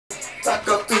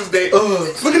Taco Tuesday.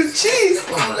 Look at the cheese.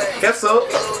 Guess so.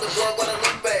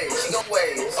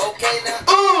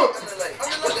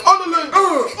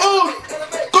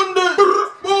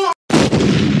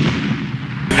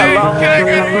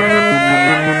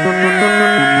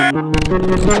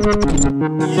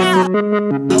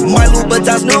 My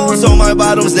Louboutin's new, so my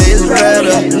bottoms they is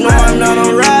redder. No, I'm not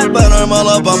on ride, but I'm all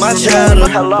up on my cheddar.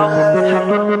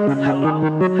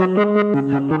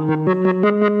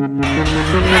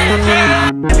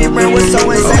 Every friend was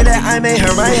always say that I made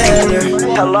her my header.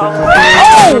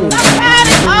 Oh!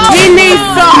 He needs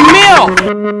some milk!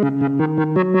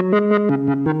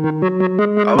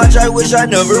 Much I wish I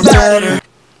never met her.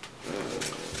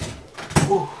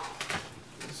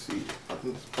 Let's see. I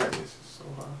think this brightness is so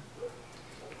high.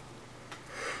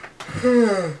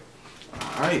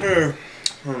 Alright.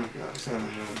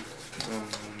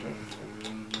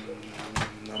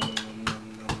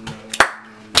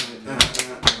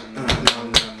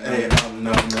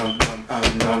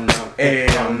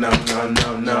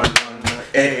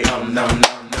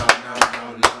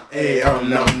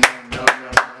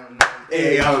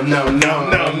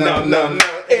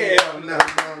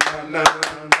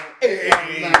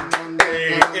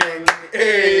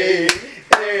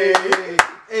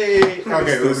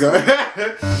 Okay, let's go.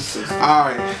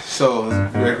 Alright, so you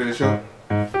ready for the show?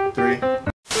 3.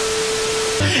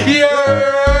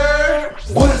 Yeah!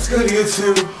 What's good,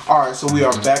 YouTube? Alright, so we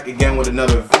are back again with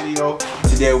another video.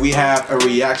 Today we have a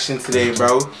reaction today,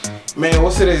 bro. Man,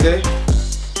 what's today's day?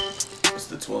 It's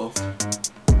the 12th.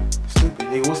 Stupid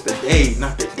nigga, what's the day?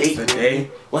 Not the date. What's the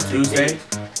day? What's Tuesday?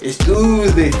 It's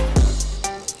Tuesday.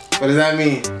 What does that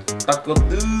mean? Taco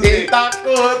Tuesday. It's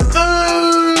Taco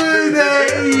Tuesday.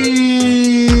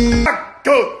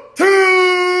 Taco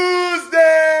Tuesday.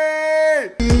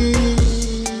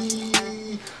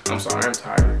 I'm sorry, I'm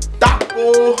tired.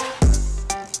 Taco.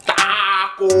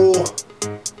 Taco.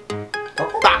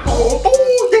 Taco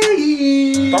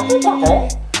Tuesday. Taco, taco.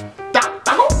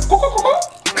 Taco.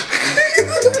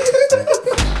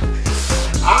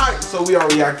 Alright, so we are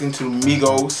reacting to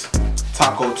Migos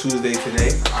Taco Tuesday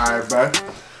today. Alright, bro.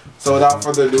 So without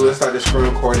further ado, let's start the screen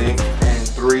recording. And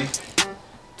 3,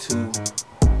 2,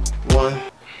 1.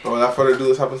 But without further ado,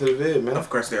 let's hop into the vid, man. Of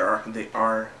course they are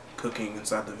cooking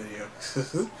inside the video.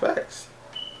 Facts.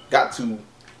 Got to.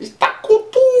 It's Taco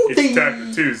Tuesday. It's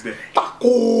Taco Tuesday.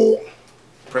 Taco.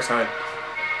 Press hide.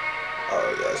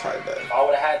 Oh yeah, let's hide that. If I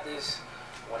would have had this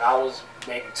when I was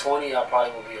maybe 20, I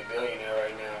probably would be a billionaire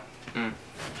right now.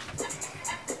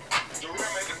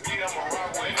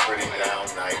 Pretty down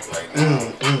night like now.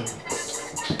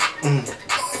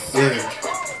 Yeah.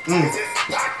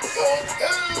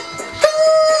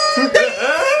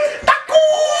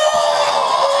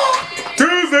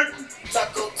 Tuesday.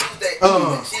 Taco Tuesday.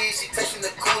 She tasting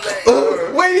the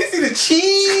Kool-Aid. Wait, you see the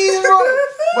cheese, bro?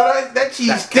 But that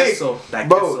cheese thick, That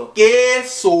bro. queso.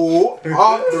 Queso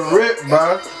off the rip,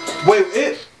 bro.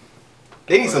 Wait,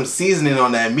 they need some seasoning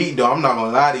on that meat, though. I'm not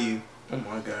gonna lie to you. Oh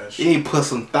my gosh. You need to put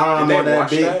some thyme Did on they that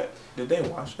wash bitch. that? Did they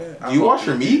wash that? Do you wash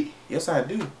your meat? Yes, I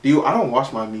do. I don't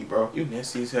wash my meat, bro. You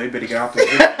nasty as hell. You better get out there.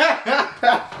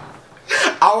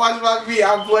 I wash my meat.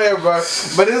 I'm playing, bro.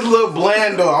 But it's a little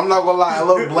bland, though. I'm not gonna lie, a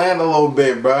little bland a little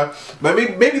bit, bro. But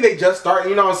maybe they just start.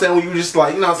 You know what I'm saying? When you just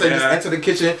like, you know what I'm saying? Yeah. Just enter the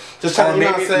kitchen, just try to. You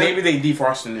know what I'm saying? Maybe they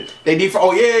defrosting it. They default.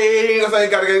 Oh yeah. You know what I'm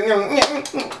saying?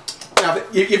 Gotta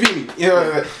get. You feel me? You know what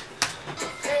I'm saying?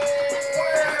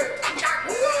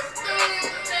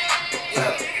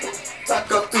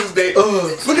 Taco Tuesday.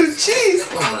 Look at the cheese.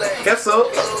 Guess so.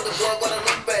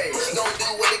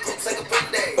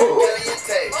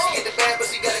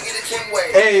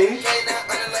 Hey.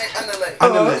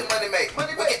 Underlay.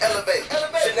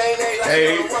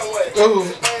 Hey.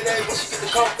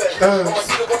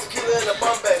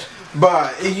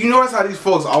 But you notice how these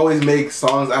folks always make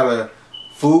songs out of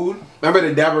food? Remember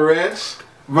the Dabba Ranch?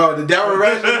 Bro, the Dabba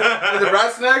Ranch with the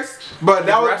rap snacks? But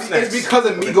that was it's because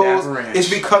of Migos. It's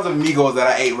because of Migos that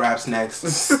I ate rap snacks.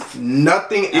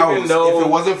 Nothing else. If it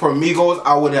wasn't for Migos,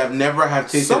 I would have never have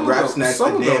tasted rap snacks.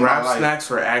 Some of the rap snacks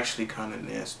were actually kind of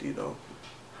nasty though.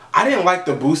 I didn't like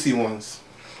the Boosie ones.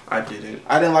 I didn't.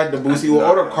 I didn't like the Boosie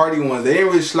or the Cardi ones. They didn't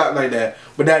really slap like that.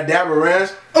 But that Dabba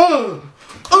Ranch, mama,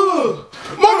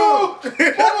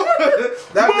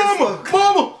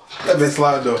 mama, that bitch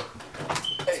slide though.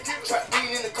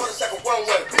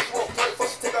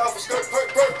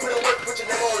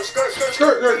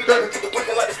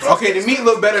 Okay, the meat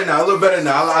look better now. A little better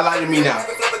now. I like the meat now.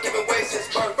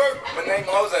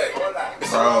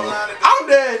 Bro, I'm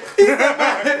dead.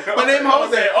 My name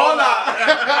Jose. Hola.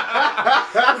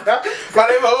 My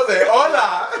name Jose.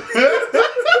 Hola.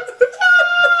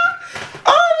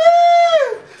 Oh,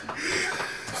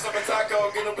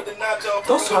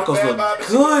 Those tacos look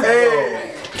good,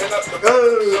 Hey.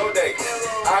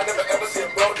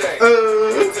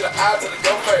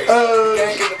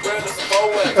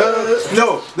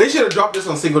 No, they should have dropped this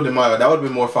on Cinco de Mayo. That would have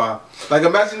been more fun. Like,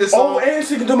 imagine this song. Oh, and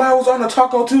Cinco de Mayo was on a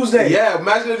Taco Tuesday. Yeah,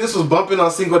 imagine if this was bumping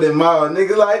on Cinco de Mayo.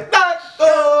 Nigga like,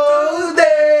 Taco Day.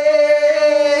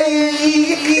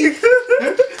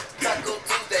 Taco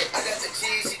Tuesday, I got the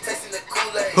cheese, she tasting the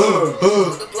Kool-Aid.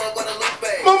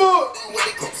 Mama.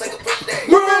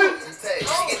 Women. She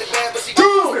get the bad, but she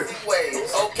goes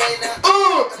ways. Okay now.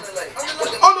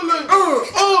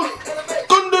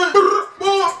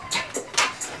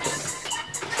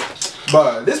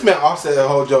 But this man offset the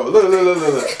whole joke. Look.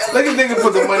 Look at nigga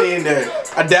put the money in there.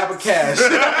 A dab of cash.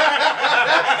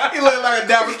 He look like a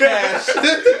dab of cash.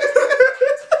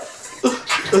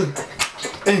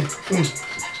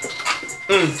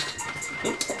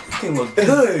 Thing look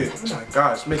good. Oh my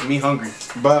gosh, making me hungry.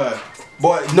 But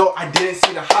boy, no, I didn't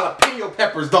see the jalapeno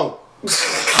peppers though.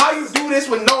 How you do this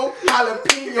with no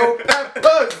jalapeno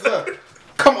peppers?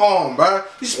 Come on, bro.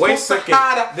 You're supposed to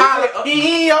hide a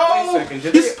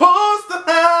jalapeno. You're supposed to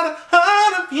hide a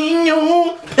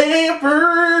jalapeno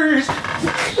peppers.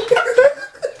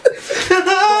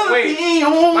 Wait,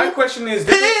 my question is,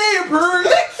 peppers.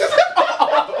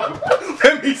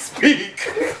 Let me speak.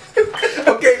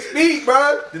 Okay, speak,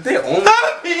 bro. Did they only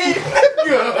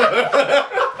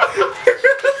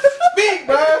speak,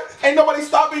 bro? Ain't nobody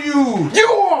stopping you. You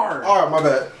are. All right, my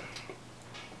bad.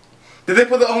 Did they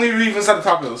put the only beef inside the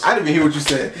tacos? I didn't even hear what you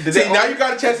said. See, now you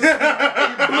got a chance to speak.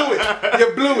 You blew it. You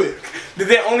blew it. Did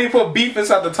they only put beef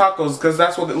inside the tacos? Because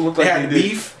that's what it looked like. They had the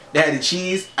beef. They had the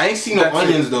cheese. I ain't seen no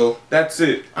onions though. That's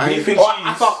it. Beef and cheese.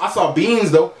 I saw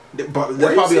beans though. But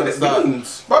that's probably on the side.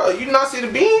 Beans? Bro, you did not see the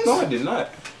beans? No, I did not.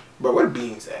 Bro, where the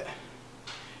beans at?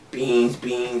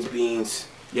 Beans.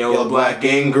 Yellow, black,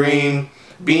 and green.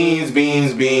 Beans.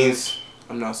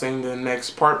 I'm not saying the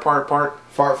next part. Fart.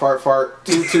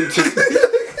 Toot.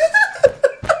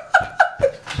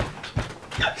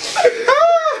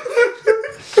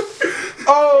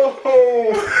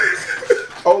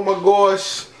 Oh my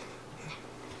gosh.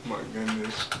 My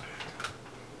goodness.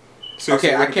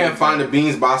 Okay, I can't find the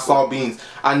beans, but I saw beans.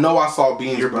 I know I saw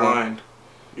beans. You're bro. blind.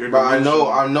 But I know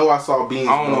I saw beans.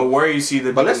 I don't know where you see the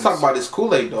beans. But let's talk about this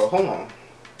Kool-Aid though. Hold on.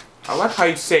 I like how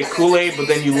you say Kool-Aid, but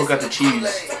then you look at the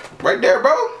cheese. Right there,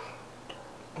 bro. Oh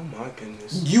my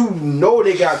goodness. You know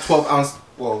they got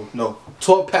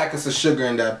 12 packets of sugar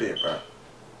in that bit, bro.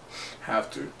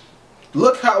 Have to.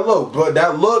 Look how low, bro.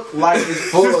 That look like it's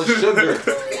full of sugar.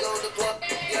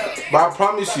 But I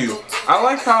promise you. I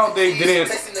like how they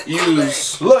didn't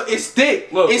use. Look, it's thick.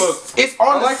 It's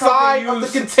on the side of the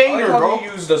container, I like how bro. they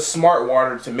use the smart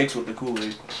water to mix with the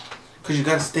Kool-Aid. Cause you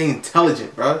gotta stay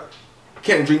intelligent, bro. You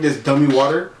can't drink this dummy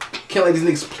water. Can't let these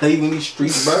niggas play in these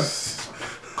streets, bro.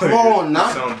 Come on, now.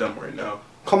 You sound dumb right now.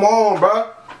 Come on,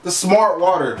 bro. The smart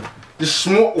water. The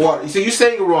smart water. You see, you're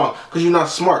saying it wrong because you're not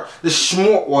smart. The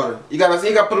smart water. You gotta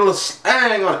put a little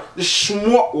slang on it. The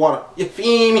smart water. You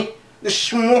feel me? The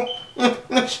smart.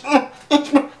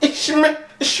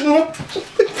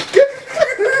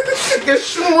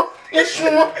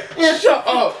 Shut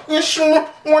up.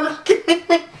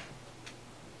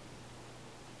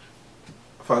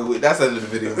 Fuck with. That's the end of the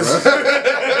video, bro.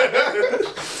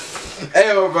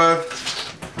 Hey, bro.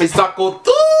 It's Taco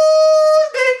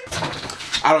Tuesday.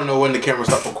 I don't know when the camera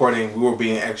stopped recording. We were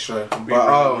being extra.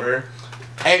 But,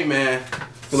 hey, man.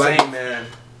 Same man.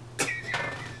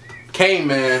 Came,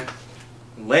 man.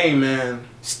 Lay man.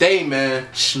 Stay, man.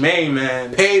 Schmay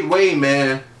man. Paid way,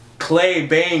 man. Clay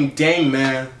bang dang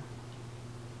man.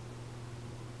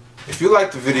 If you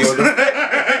like the video,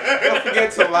 don't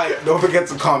forget to like, don't forget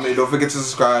to comment, don't forget to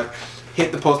subscribe,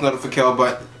 hit the post notification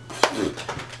button.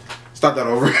 Start that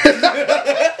over.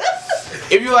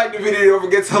 If you like the video, don't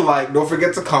forget to like, don't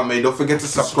forget to comment, don't forget to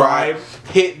subscribe,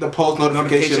 hit the post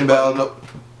notification bell.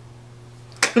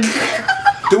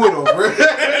 Do it over.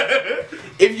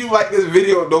 If you like this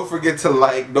video, don't forget to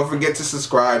like, don't forget to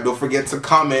subscribe, don't forget to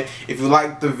comment. If you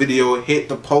like the video, hit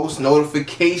the post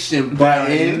notification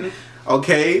button.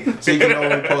 Okay? So you can know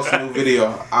when we post a new video.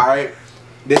 Alright?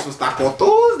 This was Taco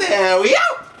Tuesday. We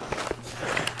out!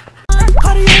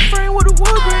 Cartier frame with a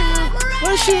wood grain.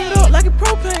 Run shit up like a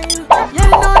propane. Yeah, they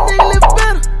know a nigga live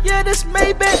better. Yeah, this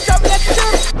Maybach drop it like a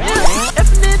shuttle. Yeah,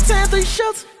 F&N 10, 3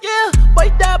 shots. Yeah, boy,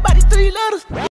 died by the 3 letters.